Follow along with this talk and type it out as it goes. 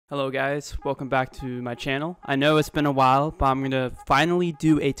Hello guys, welcome back to my channel. I know it's been a while, but I'm going to finally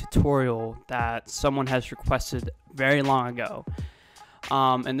do a tutorial that someone has requested very long ago.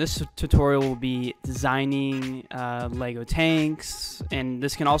 And this tutorial will be designing Lego tanks, and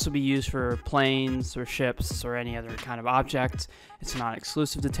this can also be used for planes or ships or any other kind of object. It's not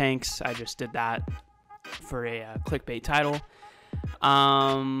exclusive to tanks. I just did that for a clickbait title.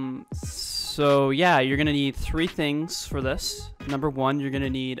 So yeah, you're gonna need three things for this. Number one, you're gonna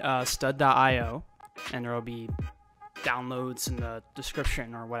need stud.io, and there will be downloads in the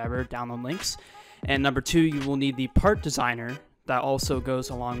description or whatever, download links. And number two, you will need the part designer that also goes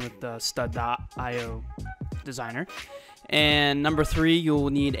along with the stud.io designer. And number three, you'll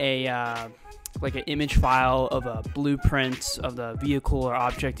need a like an image file of a blueprint of the vehicle or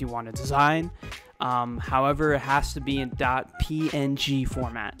object you want to design. However, it has to be in .png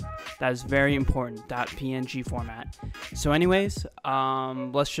format. That is very important, .png format. So anyways,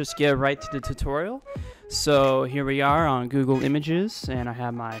 let's just get right to the tutorial. So here we are on Google Images, and I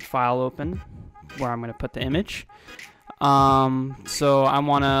have my file open where I'm going to put the image. So I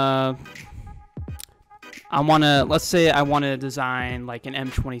wanna, let's say I want to design like an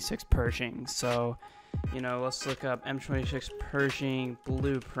M26 Pershing. So, you know, let's look up M26 Pershing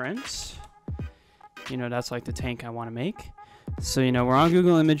blueprints. You know, that's like the tank I want to make. So, you know, we're on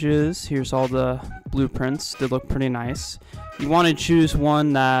Google Images. Here's all the blueprints. They look pretty nice. You want to choose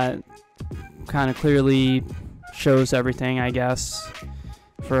one that kind of clearly shows everything, I guess,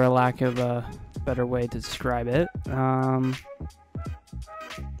 for a lack of a better way to describe it. I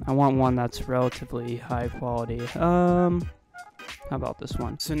want one that's relatively high quality. How about this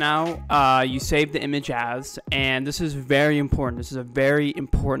one? So now you save the image as, and this is very important. This is a very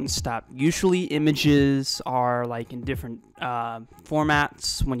important step. Usually images are like in different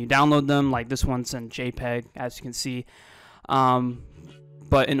formats when you download them, like this one's in JPEG, as you can see.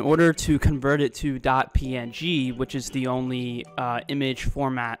 But in order to convert it to .png, which is the only image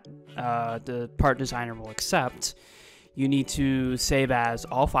format the part designer will accept, you need to save as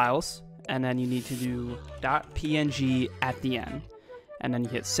all files, and then you need to do .png at the end. And then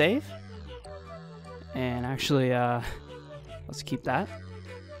you hit save. And actually, let's keep that.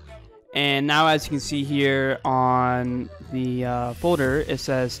 And now, as you can see here on the folder, it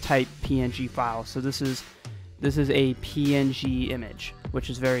says type PNG file. So this is a PNG image, which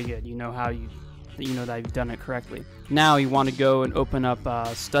is very good. You know that you've done it correctly. Now you want to go and open up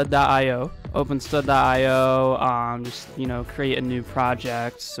stud.io. Open stud.io. Just, you know, create a new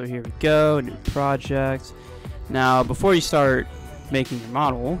project. So here we go, a new project. Now before you start making your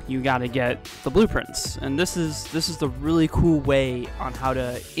model, you got to get the blueprints, and this is the really cool way on how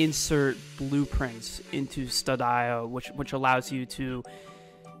to insert blueprints into stud.io, which allows you to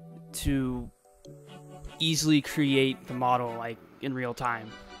easily create the model like in real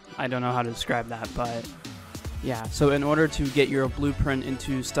time. I don't know how to describe that, but yeah. So in order to get your blueprint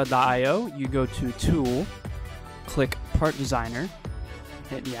into stud.io, you go to Tool, click Part Designer,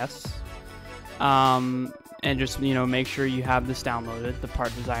 hit yes. And just, you know, make sure you have this downloaded, the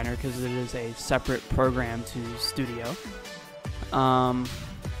Part Designer, because it is a separate program to Studio.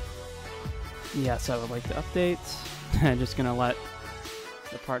 Yes, I would like to update. I'm just gonna let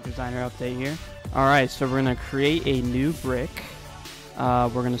the Part Designer update here. Alright, so we're gonna create a new brick.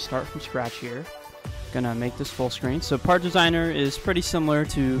 We're gonna start from scratch here. Gonna make this full screen. So Part Designer is pretty similar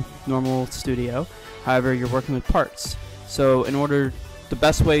to normal Studio. However, you're working with parts. So the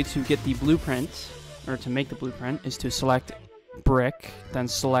best way to get the blueprint, or to make the blueprint, is to select brick, then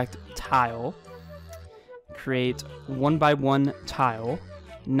select tile, create 1x1 tile.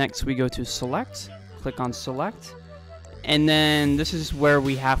 Next we go to select, click on select, and then this is where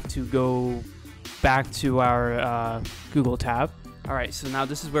we have to go back to our Google tab. Alright, so now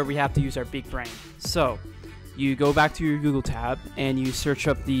this is where we have to use our big brain. So you go back to your Google tab and you search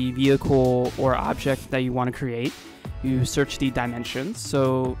up the vehicle or object that you want to create. You search the dimensions.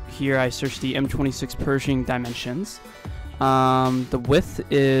 So here I search the M26 Pershing dimensions. The width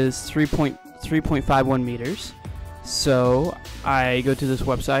is 3.51 meters. So I go to this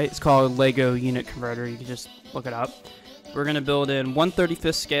website. It's called Lego Unit Converter. You can just look it up. We're gonna build in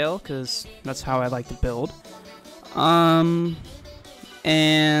 1/35 scale because that's how I like to build. And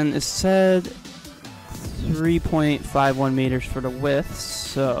it said 3.51 meters for the width.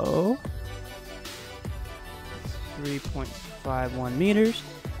 So 3.51 meters,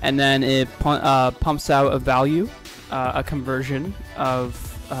 and then it pumps out a value, a conversion of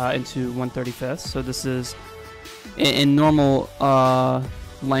into 1/35. So this is in normal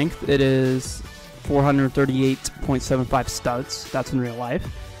length, it is 438.75 studs. That's in real life,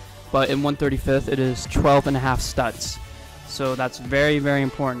 but in 1/35 it is 12.5 studs. So that's very, very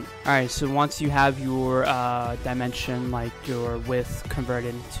important. All right, so once you have your dimension, like your width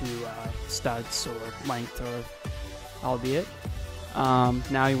converted into studs or length or albeit,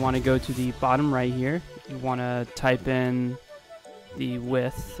 now you want to go to the bottom right here. You want to type in the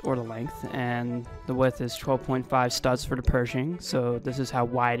width or the length, and the width is 12.5 studs for the Pershing, so this is how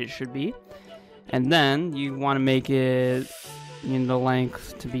wide it should be. And then you want to make it, you know, the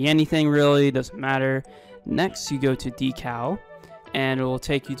length to be anything really, doesn't matter. Next, you go to decal, and it will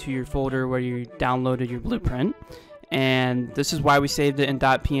take you to your folder where you downloaded your blueprint. And this is why we saved it in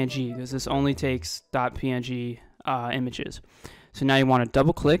 .png, because this only takes .png images. So now you want to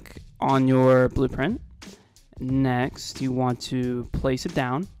double click on your blueprint. Next, you want to place it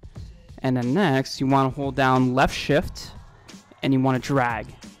down. And then next, you want to hold down left shift, and you want to drag.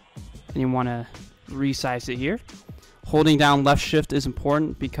 And you want to resize it here. Holding down left shift is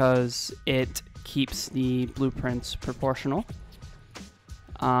important because it keeps the blueprints proportional.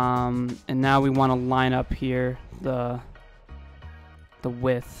 And now we want to line up here the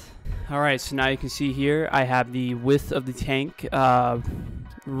width. Alright, so now you can see here I have the width of the tank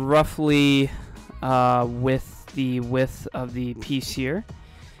roughly with the width of the piece here.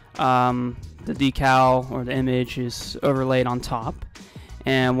 The decal or the image is overlaid on top,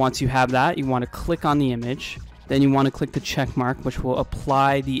 and once you have that, you want to click on the image. Then you want to click the check mark, which will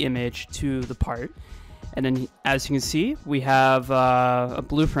apply the image to the part. And then, as you can see, we have a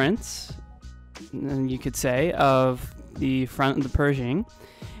blueprint, you could say, of the front of the Pershing.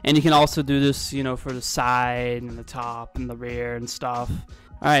 And you can also do this, you know, for the side and the top and the rear and stuff.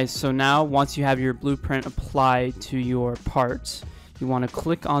 Alright, so now once you have your blueprint applied to your parts, you want to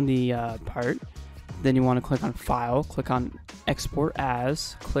click on the part. Then you want to click on File, click on Export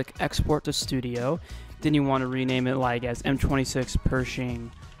As, click Export to Studio. Then you want to rename it like as M26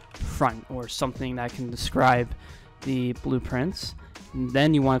 Pershing Front or something that can describe the blueprints. And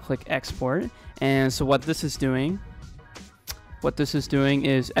then you want to click Export. And so what this is doing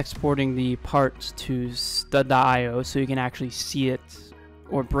is exporting the parts to stud.io so you can actually see it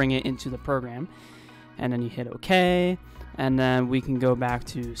or bring it into the program. And then you hit OK, and then we can go back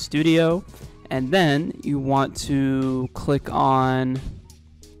to Studio, and then you want to click on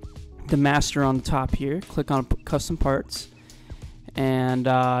the master on the top here, click on custom parts, and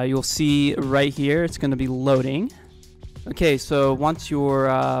you'll see right here it's going to be loading. Okay, so once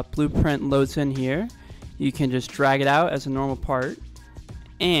your blueprint loads in here, you can just drag it out as a normal part,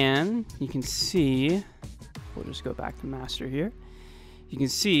 and you can see, we'll just go back to master here. You can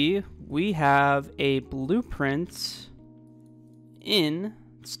see we have a blueprint in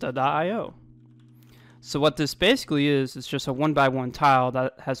stud.io. So what this basically is just a 1x1 tile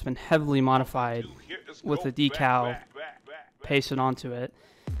that has been heavily modified with a decal pasted onto it.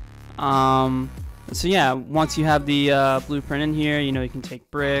 So yeah, once you have the blueprint in here, you know, you can take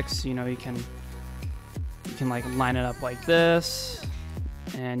bricks, you know, you can like line it up like this,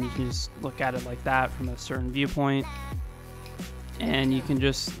 and you can just look at it like that from a certain viewpoint, and you can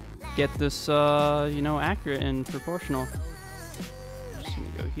just get this you know, accurate and proportional. Just gonna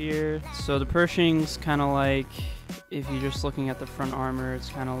go here. So the Pershing's kind of like, if you're just looking at the front armor, it's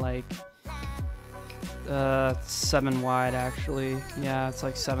kind of like 7 wide actually. Yeah, it's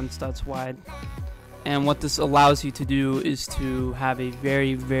like 7 studs wide. And what this allows you to do is to have a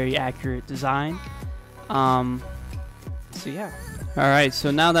very, very accurate design. So yeah. Alright,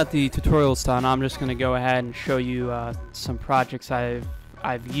 so now that the tutorial's done, I'm just going to go ahead and show you some projects I've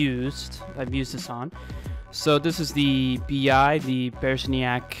used this on. So this is the BI, the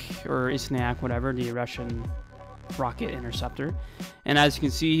Beresniak or Isniak, whatever, the Russian rocket interceptor. And as you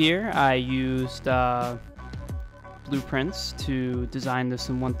can see here, I used blueprints to design this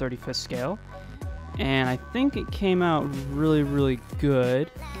in 1/35 scale. And I think it came out really, really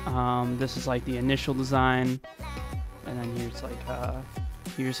good. This is like the initial design. And then here's like,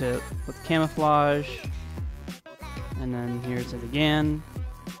 here's it with camouflage. And then here's it again.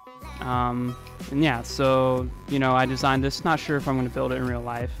 And yeah, so, you know, I designed this. Not sure if I'm going to build it in real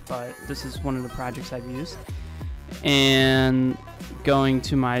life, but this is one of the projects I've used. And going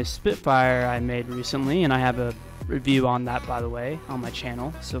to my Spitfire I made recently, and I have a review on that, by the way, on my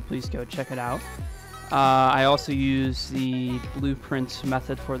channel, so please go check it out. I also use the blueprint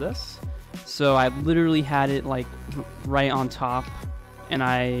method for this. So I literally had it like right on top, and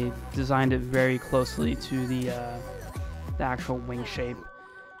I designed it very closely to the actual wing shape.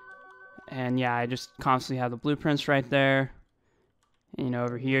 And yeah, I just constantly have the blueprints right there. And, you know,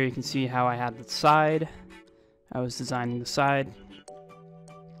 over here you can see how I had the side. I was designing the side.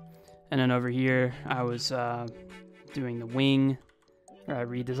 And then over here I was doing the wing, or I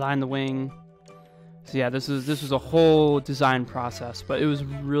redesigned the wing. So yeah, this was a whole design process, but it was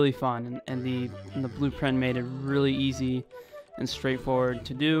really fun, and the blueprint made it really easy and straightforward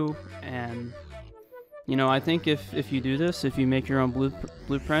to do. And you know, I think if you do this, if you make your own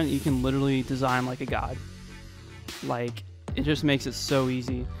blueprint, you can literally design like a god. Like, it just makes it so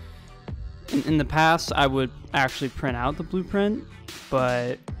easy. In the past, I would actually print out the blueprint,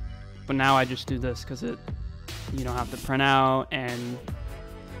 but now I just do this because you don't have to print out, and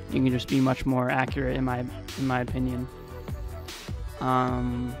you can just be much more accurate in my opinion.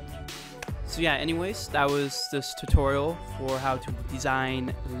 So yeah, anyways, that was this tutorial for how to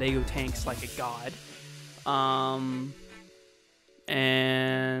design Lego tanks like a god.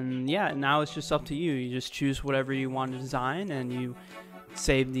 And yeah, now it's just up to you. You just choose whatever you want to design, and you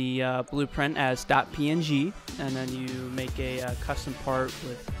save the blueprint as .png, and then you make a custom part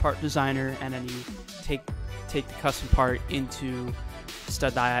with Part Designer, and then you take the custom part into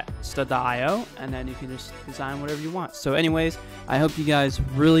stud.io, and then you can just design whatever you want. So anyways, I hope you guys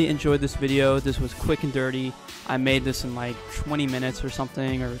really enjoyed this video. This was quick and dirty. I made this in like 20 minutes or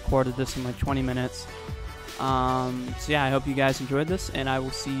something, or recorded this in like 20 minutes. So yeah, I hope you guys enjoyed this, and I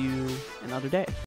will see you another day.